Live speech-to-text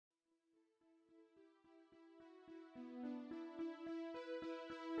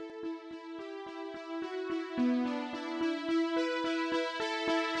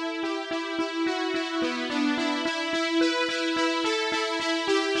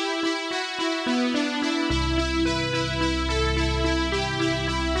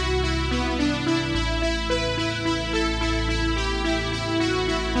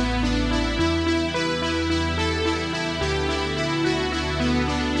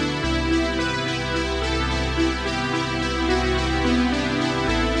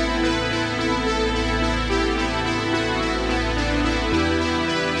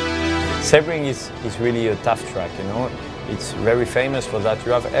Sebring is really a tough track, you know. It's very famous for that.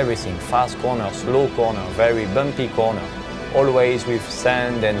 You have everything, fast corner, slow corner, very bumpy corner, always with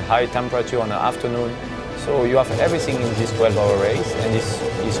sand and high temperature on the afternoon. So you have everything in this 12-hour race, and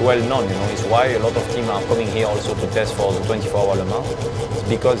it's well known, you know. It's why a lot of teams are coming here also to test for the 24-hour Le Mans. It's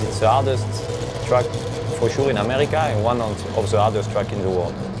because it's the hardest track for sure in America and one of the hardest tracks in the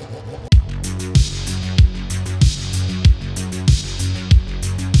world.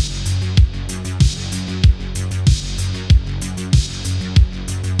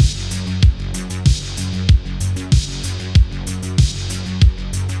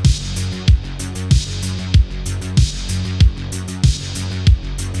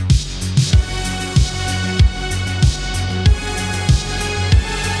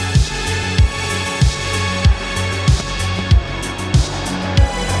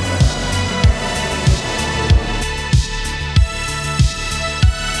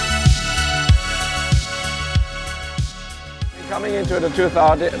 Coming into the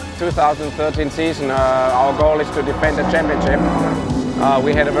 2013 season, our goal is to defend the championship.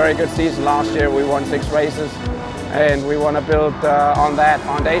 We had a very good season last year. We won 6 races, and we want to build on that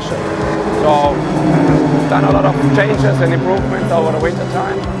foundation. So we've done a lot of changes and improvements over the winter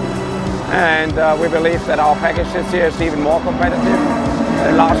time, and we believe that our package this year is even more competitive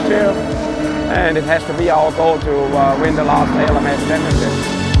than last year, and it has to be our goal to win the last ALMS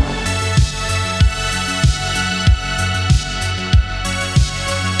championship.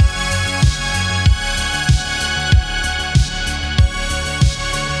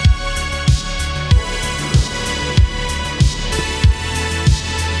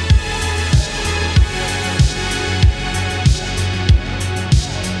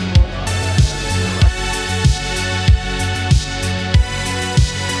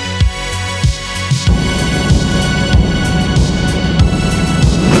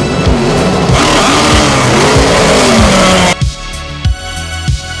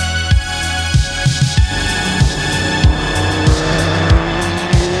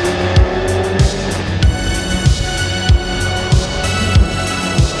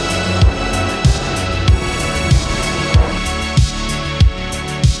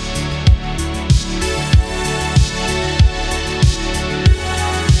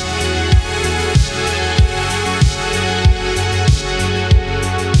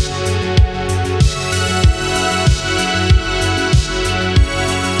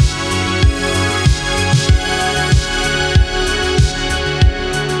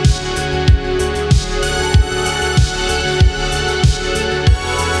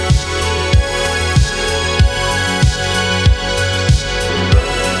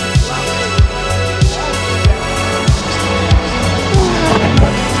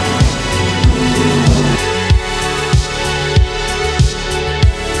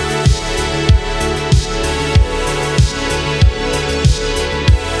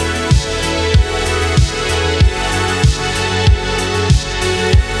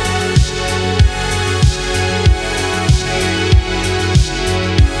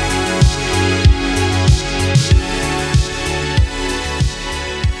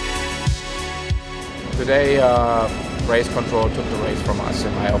 Today, race control took the race from us,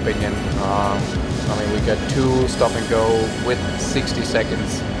 in my opinion. I mean, we got 2 stop and go with 60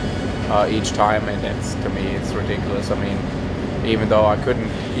 seconds each time, and that's, to me, it's ridiculous. I mean, even though I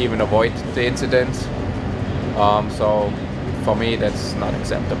couldn't even avoid the incident, so for me, that's not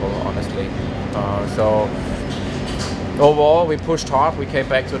acceptable, honestly. So overall, we pushed hard. We came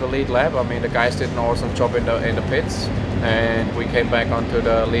back to the lead lap. I mean, the guys did an awesome job in the pits, and we came back onto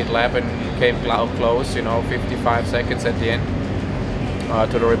the lead lap and came close, you know, 55 seconds at the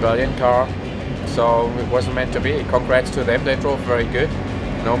end to the Rebellion car. So it wasn't meant to be. Congrats to them. They drove very good,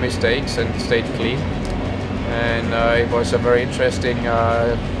 no mistakes, and stayed clean. And it was a very interesting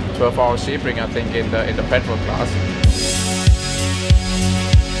 12-hour Sebring, I think, in the petrol class.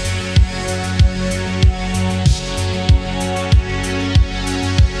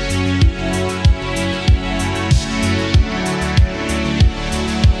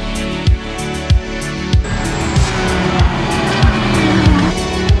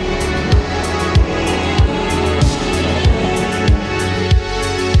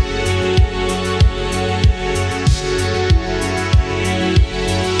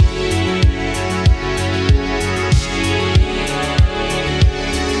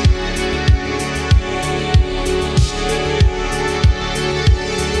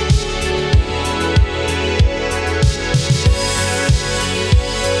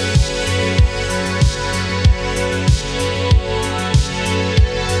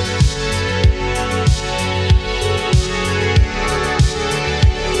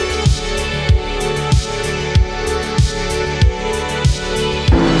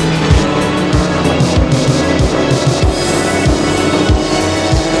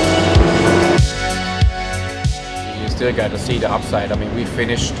 really got to see the upside. I mean, we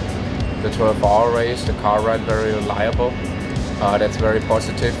finished the 12-hour race, the car ran very reliable. That's very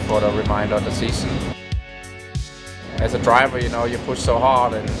positive for the remainder of the season. As a driver, you know, you push so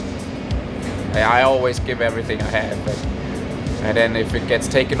hard, and I always give everything I have. And then if it gets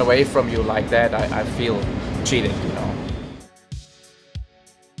taken away from you like that, I feel cheated.